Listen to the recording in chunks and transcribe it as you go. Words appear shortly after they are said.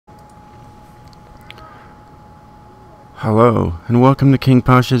Hello, and welcome to King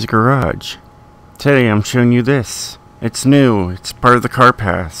Posh's Garage. Today I'm showing you this. It's new, it's part of the car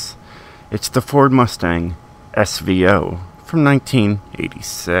pass. It's the Ford Mustang SVO from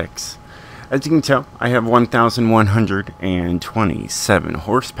 1986. As you can tell, I have 1,127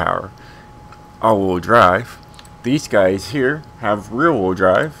 horsepower, all-wheel drive. These guys here have rear-wheel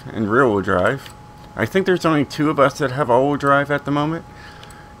drive and rear-wheel drive. I think there's only two of us that have all-wheel drive at the moment.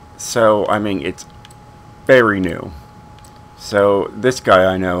 So, I mean, it's very new. So this guy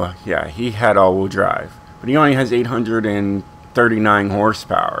I know, yeah, he had all-wheel drive, but he only has 839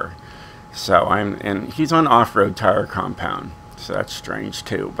 horsepower. So and he's on off-road tire compound, so that's strange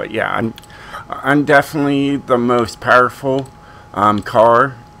too. But yeah, I'm definitely the most powerful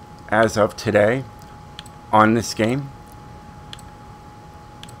car as of today on this game.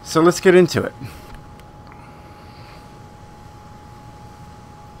 So let's get into it.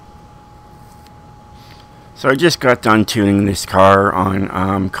 So I just got done tuning this car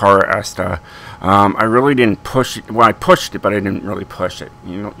on Car Esta. I really didn't push it. Well, I pushed it, but I didn't really push it.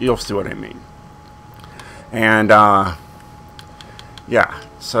 You'll see what I mean. And yeah,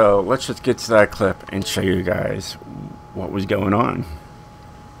 so let's just get to that clip and show you guys what was going on.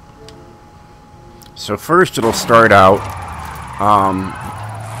 So first, it'll start out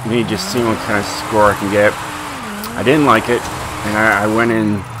me just seeing what kind of score I can get. I didn't like it, and I went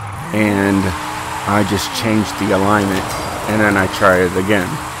in and I just changed the alignment, and then I tried it again.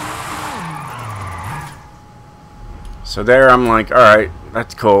 So there I'm like, alright,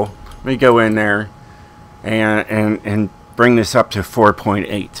 that's cool. Let me go in there and bring this up to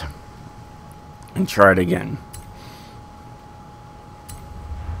 4.8 and try it again.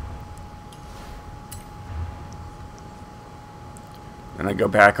 Then I go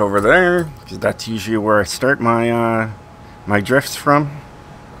back over there, because that's usually where I start my my drifts from.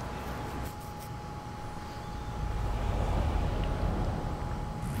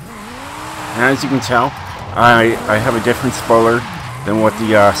 As you can tell, I have a different spoiler than what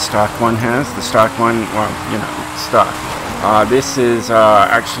the stock one has. The stock one, well, you know, stock. This is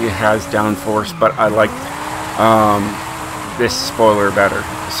actually has downforce, but I like this spoiler better,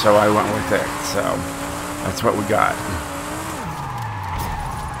 so I went with it. So that's what we got.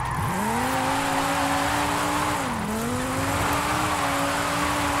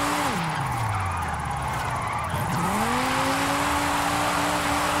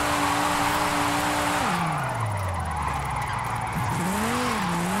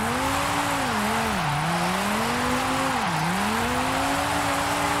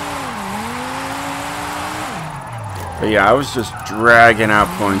 But yeah, I was just dragging out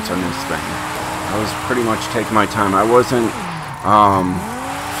points on this thing. I was pretty much taking my time. I wasn't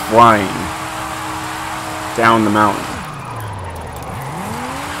flying down the mountain.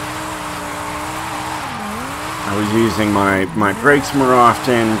 I was using my brakes more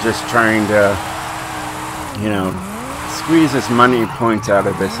often, just trying to, you know, squeeze as many points out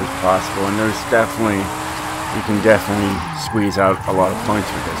of this as possible. And there's definitely, you can definitely squeeze out a lot of points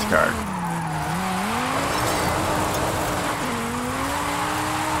with this car.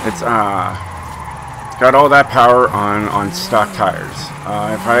 It's got all that power on stock tires.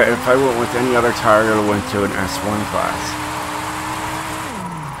 If I went with any other tire, it would went to an S1 class.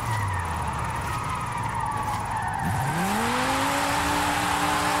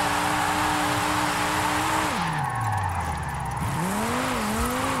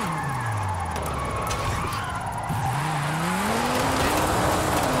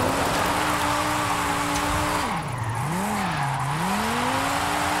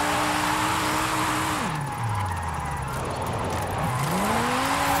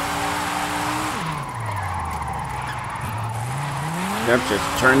 Yep, just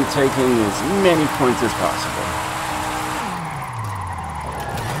trying to take in as many points as possible.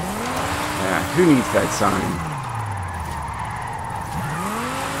 Yeah, who needs that sign?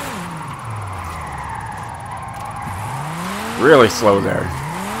 Really slow there.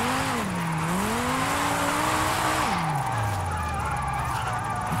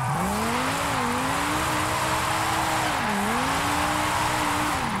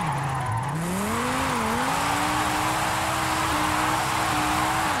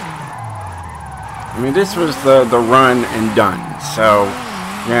 I mean, this was the run and done, so,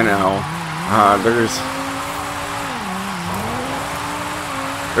 you know, there's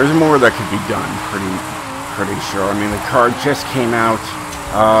more that could be done, pretty sure. I mean, the car just came out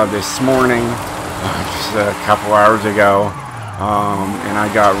this morning, just a couple hours ago, and I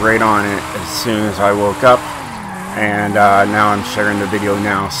got right on it as soon as I woke up, and now I'm sharing the video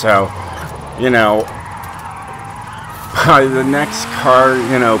now. So, you know, by the next car,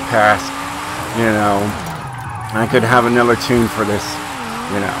 you know, past, you know, I could have another tune for this,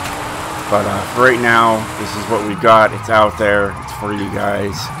 you know. But for right now, this is what we got. It's out there. It's for you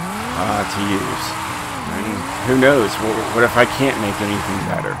guys to use. And who knows? What if I can't make anything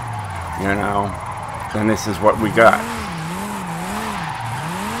better? You know, then this is what we got.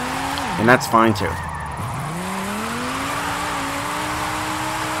 And that's fine too.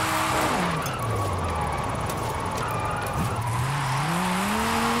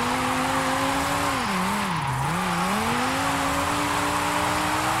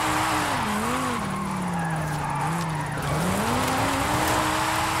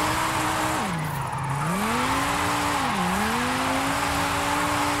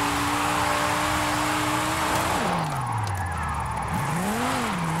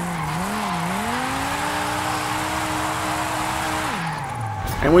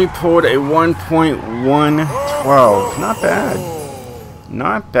 And we pulled a 1.112. Not bad.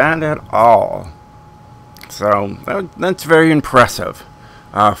 Not bad at all. So that's very impressive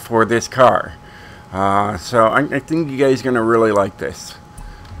for this car. So I think you guys are going to really like this.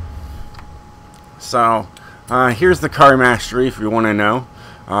 So here's the car mastery if you want to know.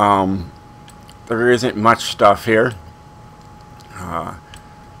 There isn't much stuff here.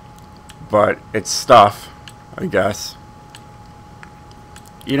 But it's stuff, I guess.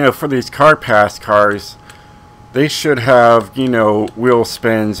 You know, for these car pass cars, they should have, you know, wheel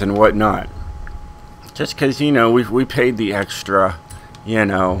spins and whatnot. Just because, you know, we paid the extra, you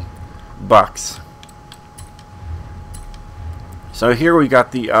know, bucks. So here we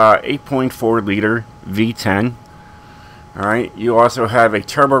got the 8.4 liter V10. Alright, you also have a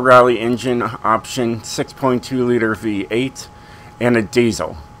turbo rally engine option, 6.2 liter V8, and a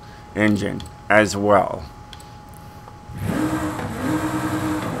diesel engine as well.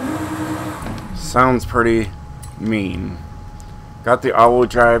 Sounds pretty mean. Got the all-wheel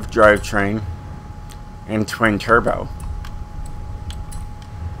drive drivetrain and twin turbo.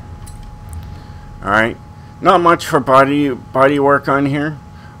 Alright, not much for body work on here.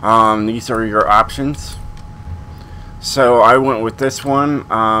 These are your options. So I went with this one.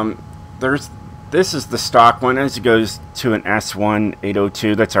 This is the stock one. As it goes to an S1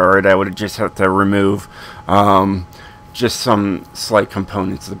 802, that's alright. I would just have to remove just some slight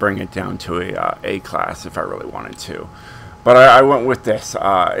components to bring it down to a class if I really wanted to. But I went with this.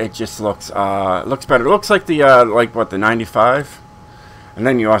 It just looks better. It looks like the the 95, and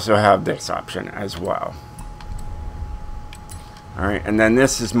then you also have this option as well. All right, and then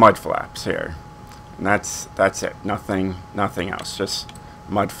this is mud flaps here, and that's it. Nothing else. Just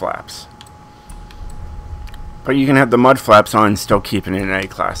mud flaps. But you can have the mud flaps on and still keep it in an A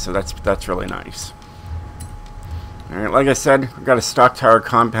class, so that's really nice. Alright, like I said, we've got a stock tire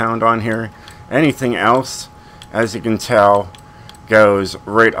compound on here. Anything else, as you can tell, goes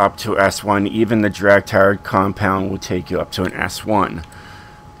right up to S1. Even the drag tire compound will take you up to an S1.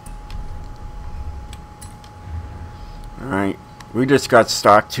 Alright, we just got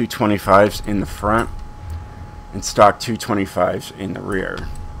stock 225s in the front and stock 225s in the rear.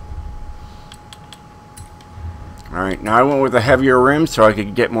 Alright, now I went with a heavier rim so I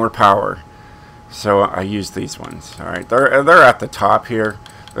could get more power. So I used these ones. Alright, they're at the top here.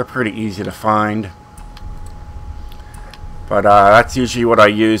 They're pretty easy to find. But that's usually what I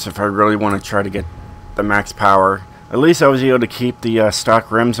use if I really want to try to get the max power. At least I was able to keep the stock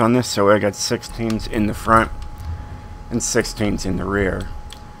rims on this, so I got 16s in the front and 16s in the rear.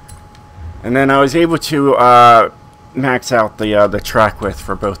 And then I was able to max out the track width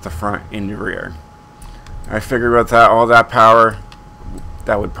for both the front and the rear. I figured with all that power,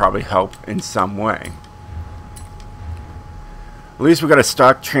 that would probably help in some way. At least we got a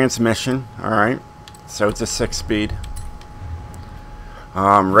stock transmission. Alright, so it's a 6-speed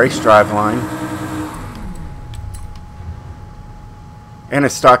race drive line and a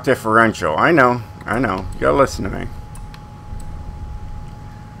stock differential. I know, you gotta listen to me.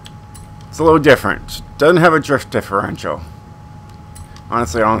 It's a little different. Doesn't have a drift differential.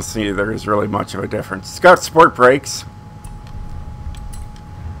 Honestly, I don't see there is really much of a difference. It's got sport brakes,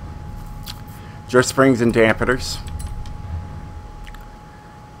 drift springs and dampeners,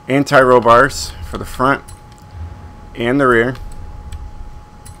 anti-roll bars for the front and the rear,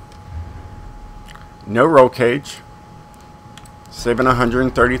 no roll cage, saving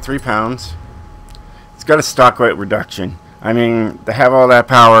 133 pounds. It's got a stock weight reduction. I mean, to have all that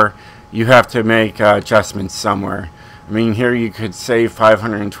power, you have to make adjustments somewhere. I mean, here you could save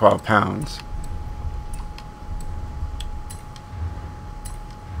 512 pounds.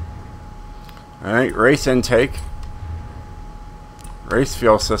 Alright, race intake, race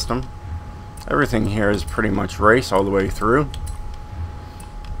fuel system. Everything here is pretty much race all the way through.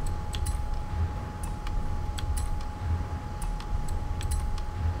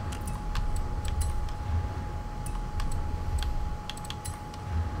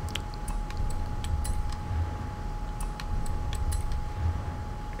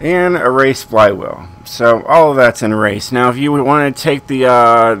 and a race flywheel. So all of that's in race. Now if you would want to take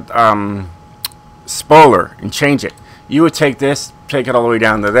the spoiler and change it, you would take this, take it all the way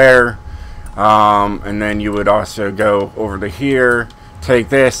down to there, and then you would also go over to here, take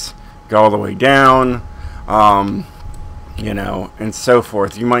this, go all the way down, you know, and so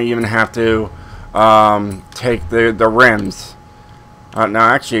forth. You might even have to take the rims. Now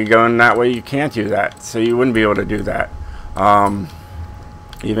actually going that way you can't do that, so you wouldn't be able to do that.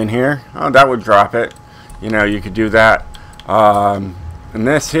 Even here, oh, that would drop it. You know, you could do that. And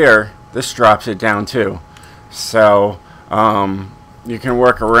this here, this drops it down too. So you can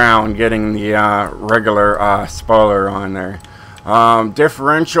work around getting the regular spoiler on there.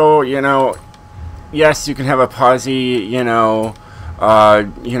 Differential, you know, yes, you can have a posi, you know,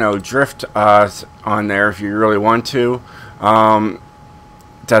 drift on there if you really want to.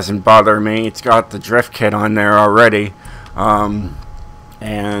 Doesn't bother me. It's got the drift kit on there already.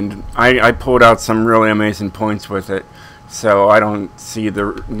 And I pulled out some really amazing points with it, so I don't see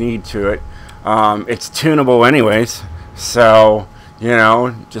the need to it. It's tunable anyways, so, you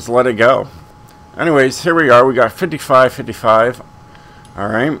know, just let it go. Anyways, here we are. We got 55, 55.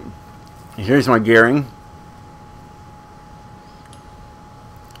 Alright, here's my gearing.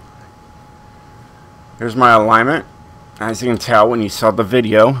 Here's my alignment. As you can tell when you saw the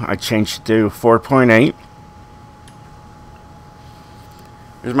video, I changed it to 4.8.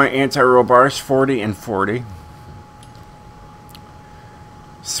 Here's my anti-roll bars, 40 and 40.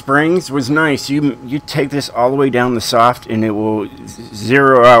 Springs was nice. You take this all the way down the soft and it will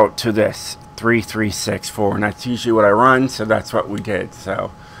zero out to this 3364, and that's usually what I run, so that's what we did.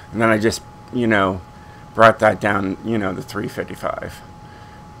 So, and then I just, you know, brought that down, you know, to 355.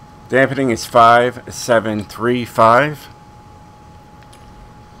 Dampening is 5.735.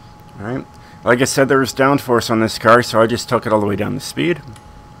 All right. Like I said, there was downforce on this car, so I just took it all the way down the speed.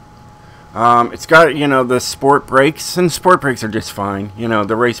 It's got, you know, the sport brakes, and sport brakes are just fine. You know,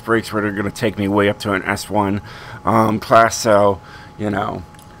 the race brakes were going to take me way up to an S1 class, so, you know,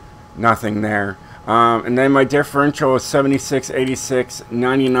 nothing there. And then my differential is 76, 86,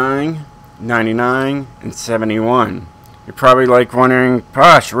 99, 99, and 71. You're probably like wondering,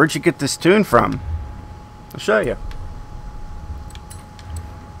 Posh, where'd you get this tune from? I'll show you.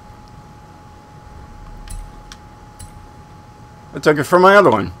 I took it from my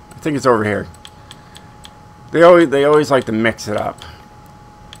other one. I think it's over here. They always like to mix it up.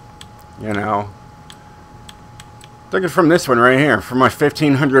 You know. Took it from this one right here, from my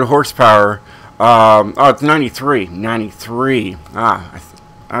 1500 horsepower. Oh, it's 93. 93.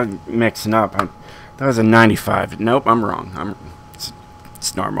 I'm mixing up. That was a 95. Nope, I'm wrong.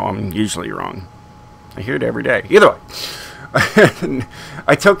 It's normal. I'm usually wrong. I hear it every day. Either way.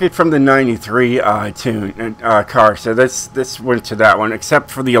 I took it from the 93 car, so this went to that one, except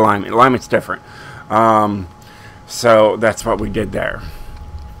for the alignment. Alignment's different. So that's what we did there.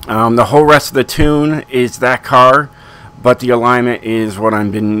 The whole rest of the tune is that car, but the alignment is what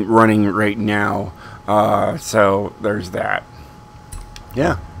I've been running right now. So there's that.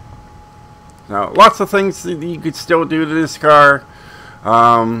 Yeah. Now, lots of things that you could still do to this car.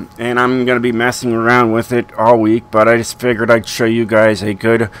 And I'm going to be messing around with it all week, but I just figured I'd show you guys a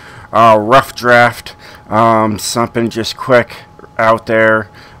good rough draft, something just quick out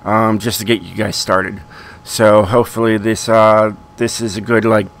there, just to get you guys started. So hopefully this is a good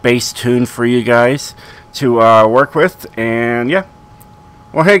like base tune for you guys to work with. And yeah,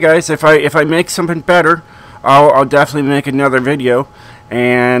 well, hey guys, if I make something better, I'll definitely make another video,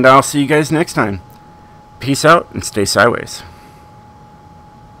 and I'll see you guys next time. Peace out and stay sideways.